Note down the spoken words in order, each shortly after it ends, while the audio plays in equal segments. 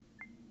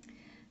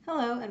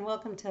Hello, and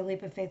welcome to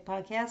Leap of Faith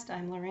podcast.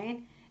 I'm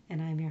Lorraine,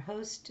 and I'm your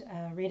host,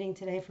 reading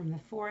today from the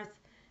fourth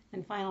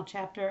and final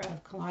chapter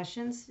of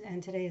Colossians.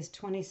 And today is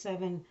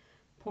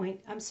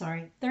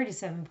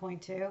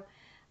 37.2.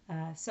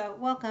 So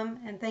welcome,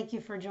 and thank you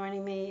for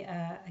joining me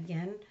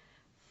again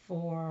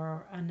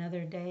for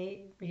another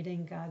day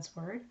reading God's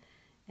Word.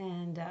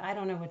 And I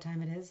don't know what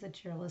time it is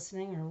that you're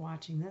listening or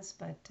watching this,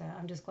 but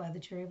I'm just glad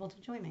that you're able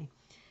to join me.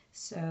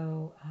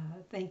 So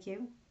thank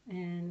you,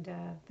 and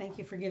thank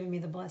you for giving me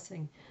the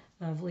blessing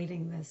of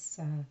leading this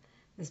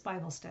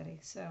Bible study.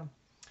 So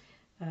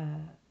I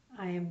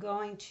am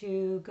going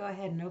to go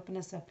ahead and open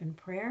us up in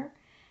prayer,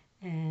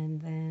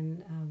 and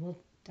then we'll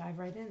dive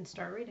right in and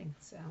start reading.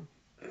 So,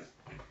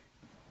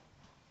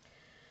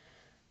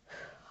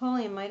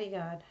 Holy and mighty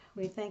God,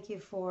 we thank you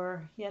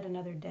for yet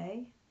another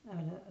day,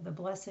 the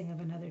blessing of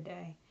another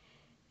day,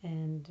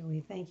 and we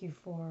thank you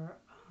for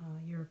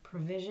your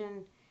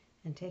provision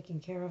and taking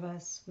care of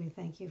us. We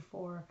thank you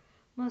for,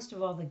 most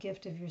of all, the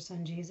gift of your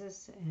Son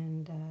Jesus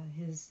and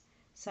his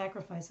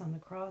sacrifice on the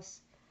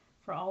cross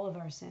for all of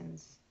our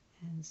sins.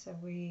 And so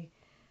we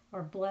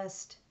are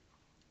blessed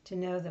to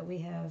know that we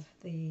have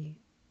the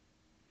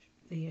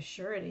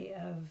assurity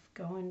of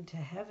going to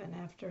heaven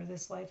after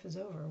this life is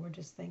over. We're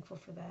just thankful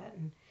for that,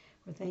 and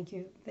we thank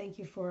you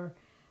for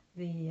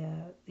the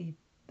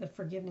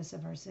forgiveness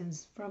of our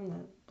sins from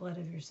the blood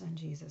of your Son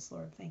Jesus.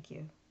 Lord, thank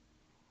you.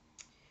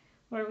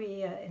 Lord,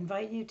 we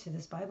invite you to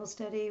this Bible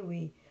study.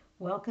 We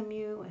welcome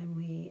you, and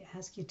we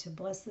ask you to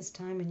bless this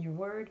time in your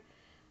word.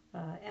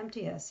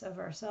 Empty us of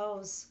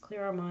ourselves,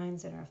 clear our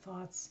minds and our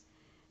thoughts,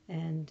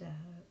 and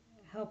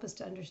help us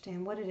to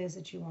understand what it is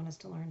that you want us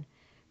to learn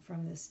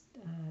from this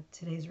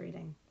today's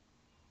reading.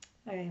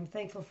 I am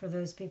thankful for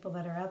those people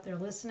that are out there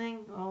listening,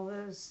 all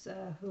those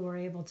who are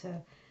able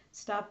to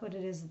stop what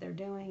it is that they're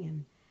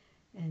doing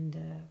and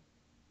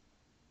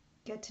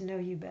get to know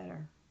you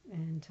better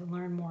and to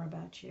learn more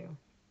about you.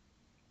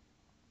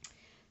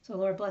 So,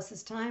 Lord, bless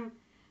this time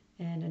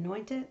and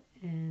anoint it,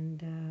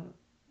 and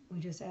we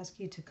just ask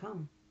you to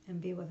come and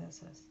be with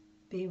us.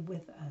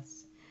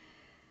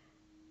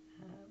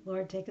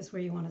 Lord, take us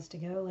where you want us to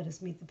go. Let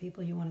us meet the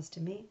people you want us to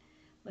meet.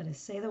 Let us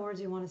say the words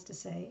you want us to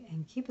say,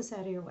 and keep us out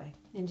of your way.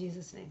 In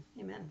Jesus' name,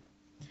 amen.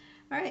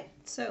 All right,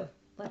 so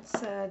let's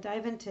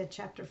dive into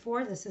chapter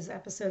 4. This is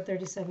episode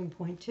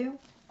 37.2.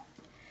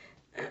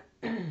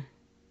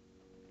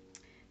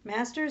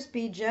 Masters,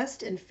 be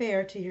just and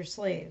fair to your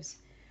slaves.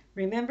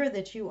 Remember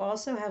that you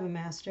also have a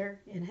master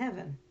in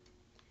heaven.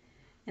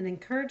 An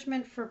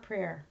encouragement for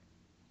prayer.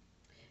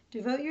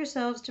 Devote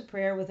yourselves to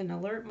prayer with an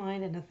alert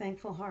mind and a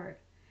thankful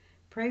heart.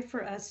 Pray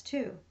for us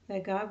too,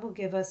 that God will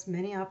give us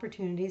many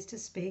opportunities to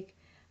speak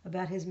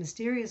about his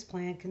mysterious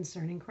plan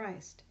concerning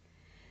Christ.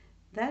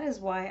 That is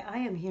why I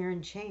am here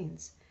in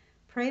chains.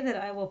 Pray that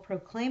I will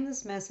proclaim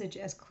this message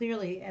as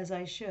clearly as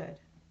I should.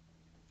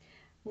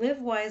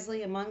 Live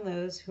wisely among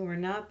those who are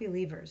not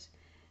believers,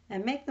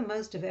 and make the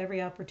most of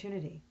every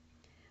opportunity.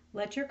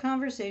 Let your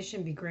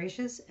conversation be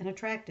gracious and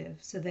attractive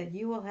so that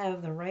you will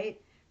have the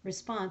right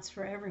response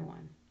for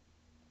everyone.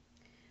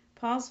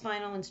 Paul's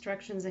final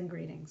instructions and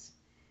greetings.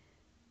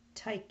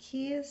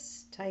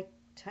 Tychicus, I'm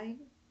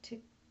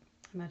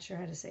not sure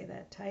how to say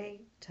that,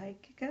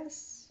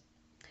 Tychicus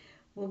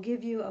will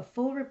give you a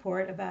full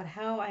report about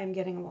how I am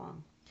getting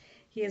along.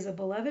 He is a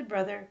beloved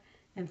brother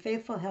and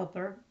faithful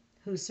helper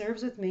who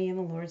serves with me in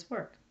the Lord's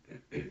work.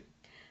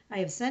 I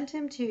have sent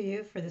him to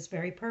you for this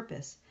very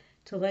purpose,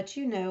 to let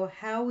you know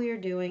how we are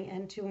doing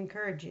and to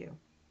encourage you.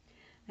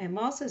 I am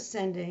also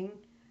sending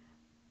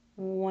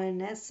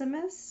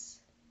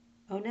Onesimus,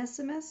 a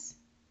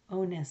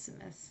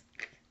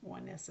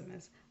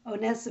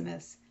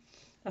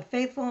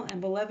faithful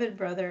and beloved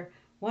brother,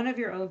 one of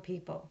your own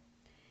people.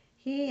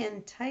 He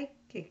and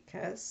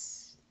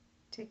Tychicus,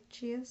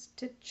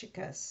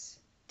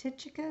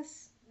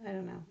 I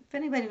don't know. If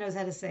anybody knows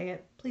how to say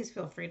it, please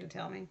feel free to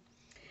tell me.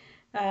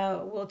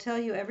 We'll tell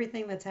you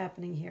everything that's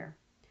happening here.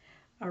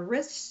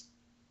 Aristarchus,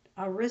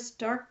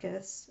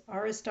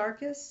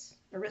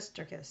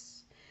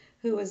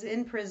 who was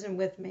in prison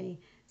with me,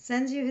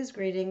 sends you his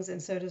greetings,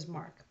 and so does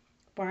Mark,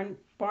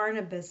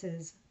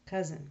 Barnabas's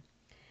cousin.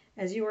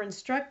 As you were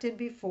instructed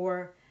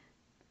before,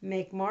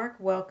 make Mark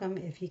welcome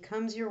if he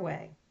comes your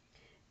way.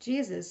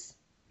 Jesus,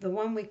 the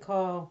one we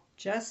call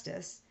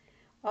Justus,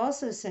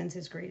 also sends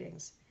his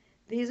greetings.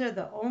 These are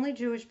the only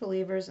Jewish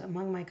believers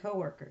among my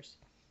co-workers.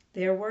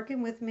 They are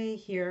working with me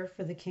here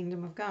for the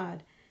kingdom of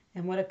God,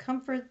 and what a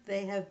comfort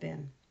they have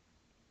been.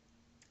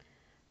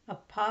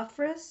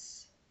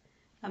 Epaphras,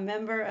 a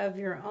member of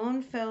your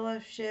own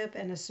fellowship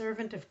and a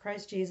servant of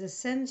Christ Jesus,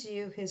 sends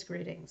you his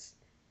greetings.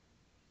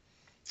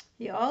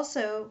 He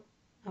always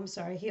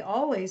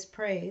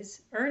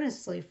prays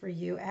earnestly for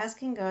you,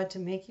 asking God to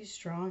make you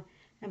strong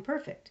and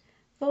perfect,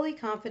 fully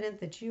confident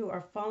that you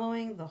are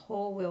following the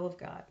whole will of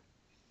God.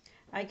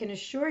 I can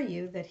assure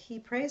you that he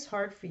prays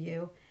hard for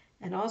you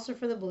and also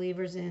for the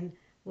believers in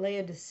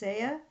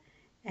Laodicea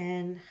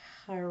and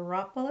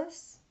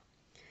Hierapolis.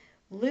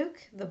 Luke,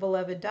 the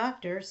beloved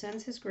doctor,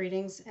 sends his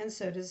greetings, and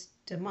so does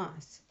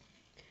Demas.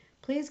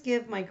 Please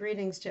give my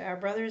greetings to our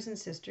brothers and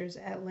sisters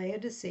at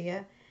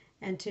Laodicea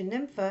and to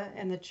Nympha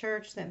and the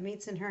church that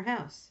meets in her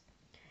house.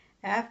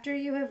 After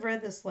you have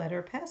read this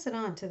letter, pass it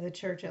on to the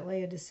church at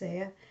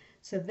Laodicea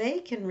so they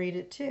can read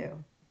it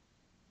too.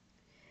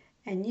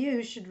 And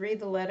you should read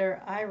the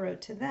letter I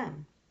wrote to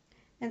them.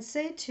 And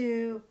say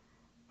to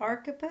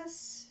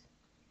Archippus,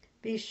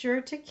 be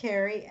sure to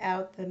carry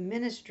out the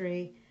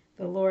ministry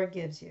the Lord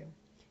gives you.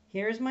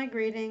 Here is my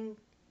greeting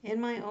in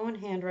my own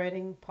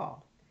handwriting,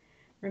 Paul.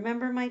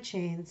 Remember my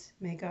chains.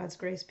 May God's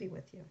grace be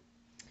with you.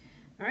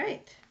 All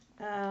right.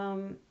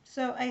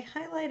 So I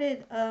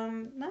highlighted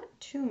not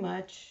too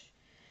much,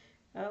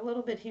 a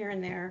little bit here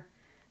and there.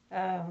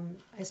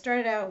 I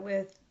started out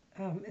with,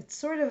 it's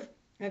sort of,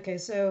 okay,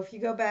 so if you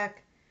go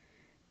back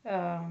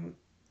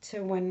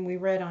to when we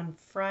read on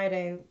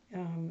Friday,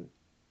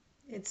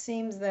 it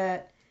seems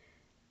that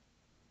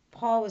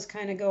Paul was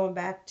kind of going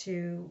back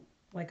to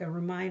like a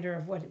reminder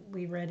of what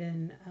we read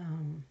in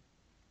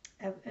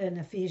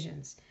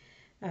Ephesians,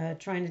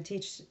 trying to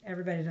teach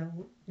everybody to,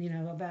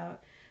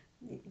 about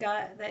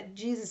God, that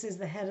Jesus is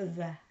the head of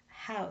the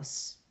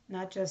house,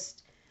 not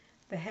just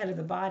the head of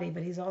the body,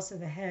 but he's also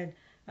the head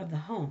of the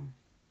home.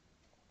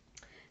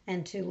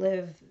 And to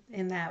live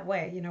in that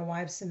way,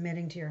 wives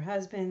submitting to your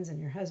husbands and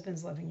your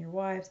husbands loving your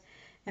wives.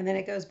 And then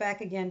it goes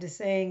back again to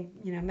saying,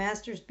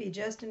 masters, be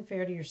just and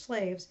fair to your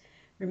slaves.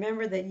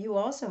 Remember that you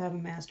also have a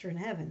master in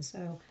heaven.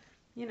 So,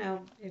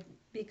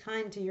 be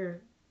kind to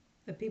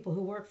the people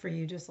who work for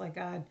you, just like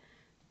God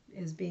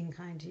is being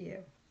kind to you.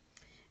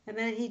 And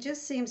then he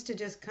just seems to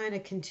just kind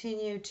of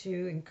continue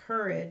to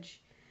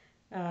encourage,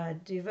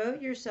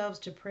 devote yourselves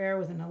to prayer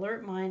with an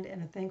alert mind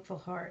and a thankful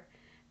heart.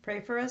 Pray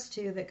for us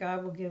too, that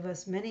God will give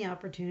us many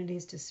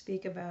opportunities to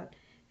speak about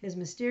his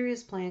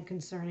mysterious plan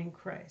concerning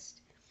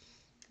Christ.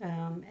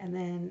 And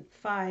then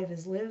 5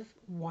 is live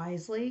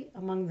wisely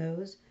among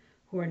those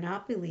who are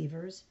not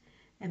believers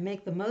and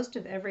make the most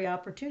of every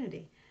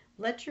opportunity.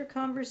 Let your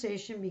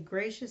conversation be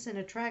gracious and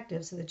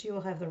attractive so that you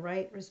will have the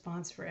right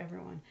response for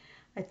everyone.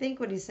 I think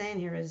what he's saying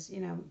here is,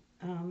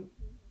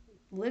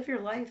 live your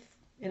life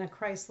in a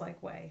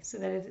Christ-like way so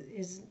that it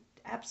is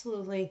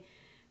absolutely,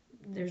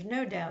 there's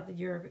no doubt that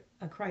you're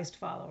a Christ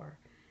follower,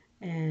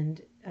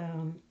 and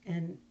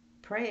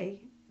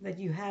pray that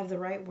you have the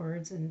right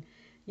words, and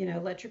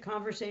let your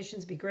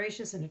conversations be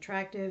gracious and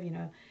attractive.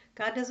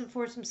 God doesn't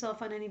force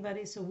himself on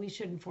anybody, so we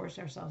shouldn't force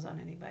ourselves on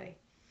anybody.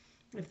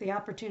 If the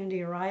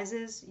opportunity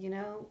arises,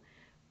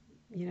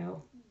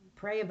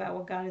 pray about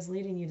what God is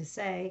leading you to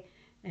say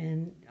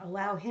and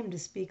allow him to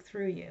speak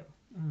through you.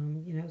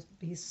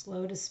 Be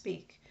slow to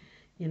speak.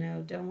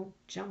 Don't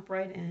jump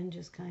right in,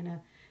 just kind of,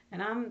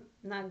 and I'm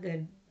not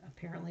good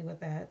apparently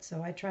with that,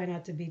 so I try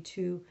not to be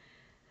too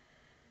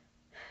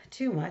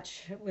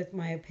much with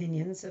my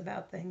opinions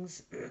about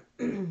things.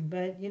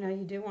 But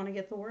you do want to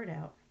get the word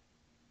out.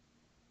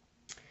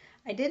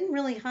 I didn't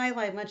really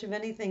highlight much of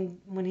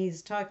anything when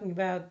he's talking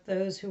about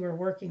those who are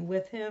working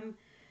with him.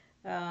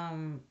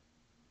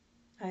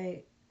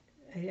 I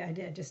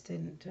just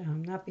didn't,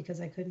 not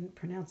because I couldn't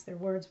pronounce their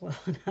words well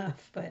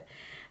enough, but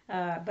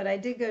I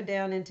did go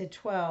down into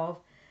 12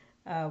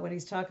 when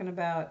he's talking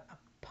about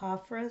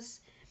Epaphras.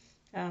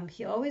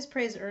 He always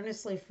prays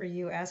earnestly for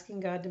you,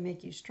 asking God to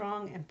make you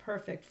strong and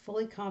perfect,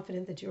 fully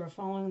confident that you are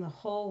following the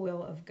whole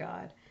will of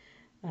God.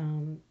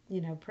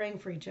 Praying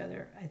for each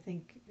other, I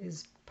think,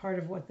 is part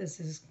of what this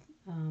is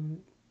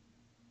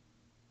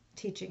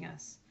teaching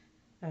us.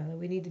 That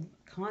we need to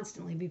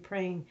constantly be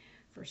praying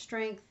for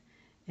strength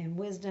and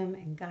wisdom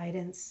and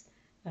guidance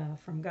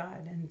from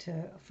God, and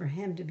for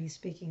him to be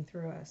speaking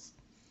through us.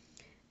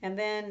 And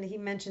then he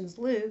mentions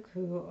Luke,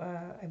 who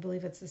I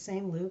believe it's the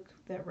same Luke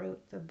that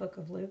wrote the book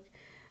of Luke,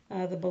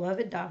 the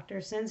beloved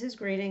doctor, sends his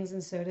greetings,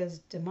 and so does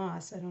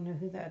Demas. I don't know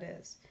who that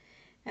is.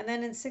 And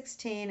then in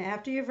 16,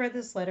 after you've read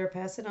this letter,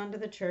 pass it on to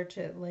the church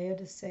at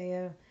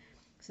Laodicea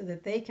so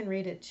that they can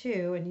read it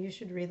too, and you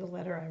should read the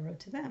letter I wrote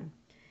to them.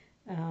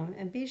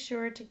 And be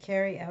sure to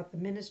carry out the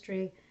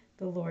ministry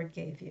the Lord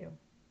gave you.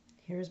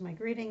 Here's my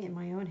greeting in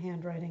my own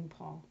handwriting,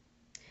 Paul.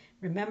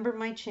 Remember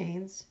my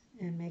chains,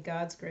 and may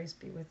God's grace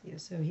be with you.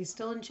 So he's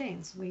still in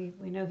chains. We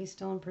know he's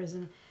still in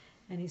prison,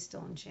 and he's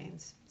still in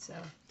chains. So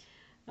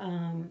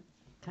kind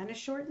of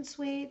short and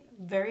sweet,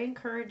 very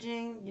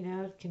encouraging,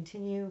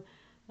 continue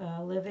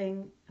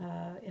living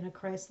in a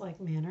Christ-like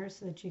manner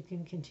so that you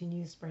can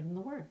continue spreading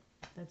the word.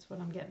 That's what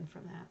I'm getting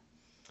from that.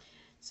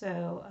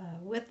 So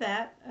with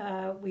that,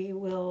 we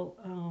will,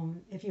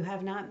 if you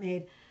have not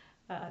made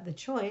the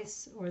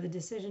choice or the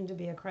decision to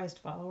be a Christ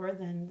follower,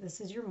 then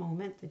this is your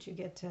moment that you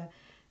get to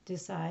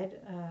decide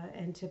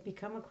and to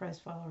become a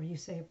Christ follower. You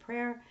say a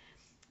prayer,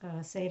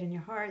 say it in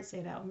your heart, say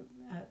it out,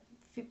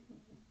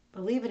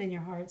 believe it in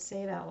your heart,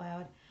 say it out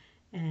loud,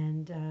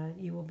 and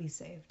you will be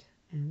saved.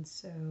 And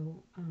so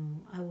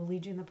I will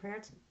lead you in the prayer.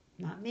 It's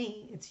not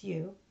me, it's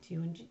you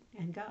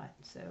and God.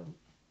 So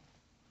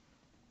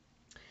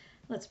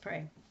let's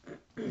pray.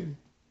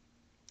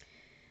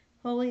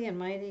 Holy and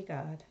mighty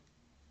God,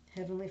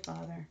 Heavenly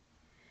Father,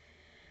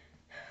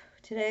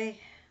 today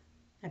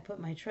I put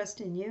my trust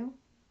in you.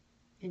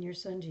 in your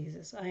Son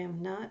Jesus. I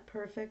am not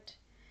perfect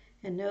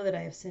and know that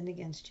I have sinned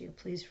against you.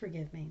 Please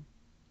forgive me.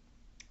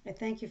 I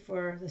thank you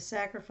for the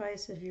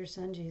sacrifice of your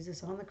Son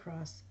Jesus on the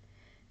cross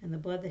and the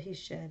blood that he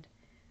shed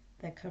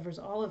that covers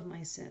all of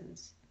my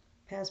sins,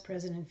 past,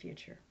 present, and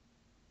future.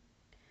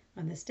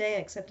 On this day, I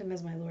accept him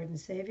as my Lord and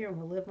Savior and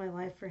will live my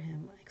life for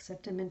him. I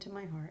accept him into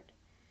my heart.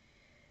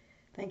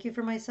 Thank you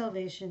for my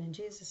salvation. In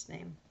Jesus'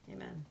 name,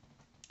 amen.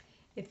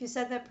 If you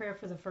said that prayer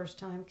for the first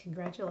time,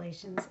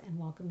 congratulations and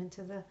welcome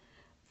into the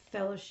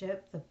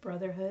fellowship, the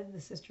brotherhood,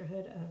 the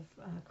sisterhood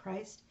of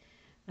Christ.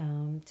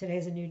 Today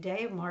is a new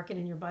day. Mark it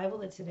in your Bible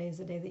that today is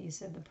the day that you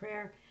said the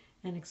prayer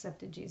and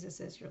accepted Jesus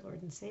as your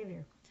Lord and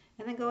Savior.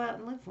 And then go out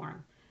and live for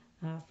him.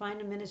 Find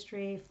a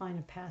ministry, find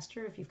a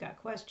pastor if you've got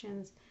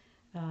questions,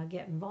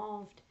 get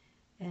involved,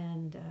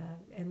 and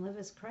live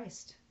as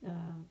Christ,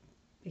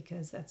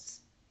 because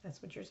that's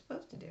what you're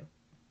supposed to do.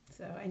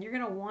 So, and you're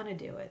going to want to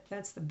do it.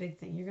 That's the big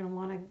thing. You're going to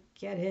want to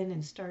get in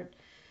and start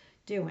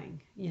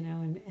doing,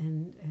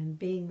 and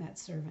being that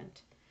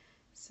servant.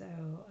 So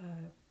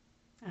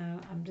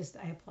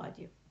I applaud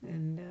you.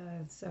 And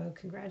so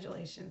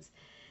congratulations.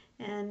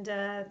 And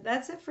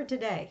that's it for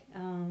today.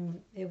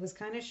 It was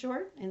kind of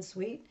short and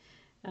sweet.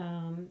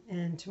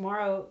 And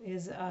tomorrow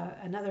is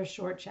another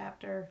short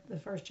chapter. The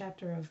first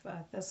chapter of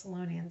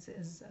Thessalonians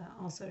is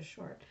also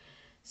short.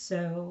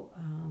 So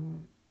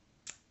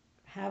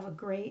have a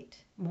great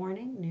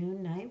morning,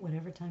 noon, night,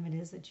 whatever time it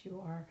is that you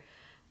are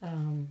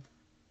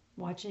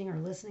watching or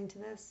listening to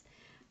this.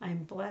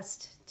 I'm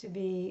blessed to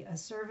be a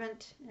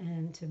servant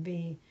and to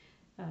be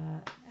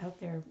out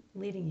there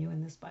leading you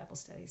in this Bible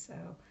study. So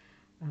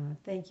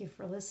thank you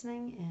for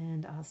listening,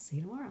 and I'll see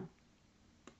you tomorrow.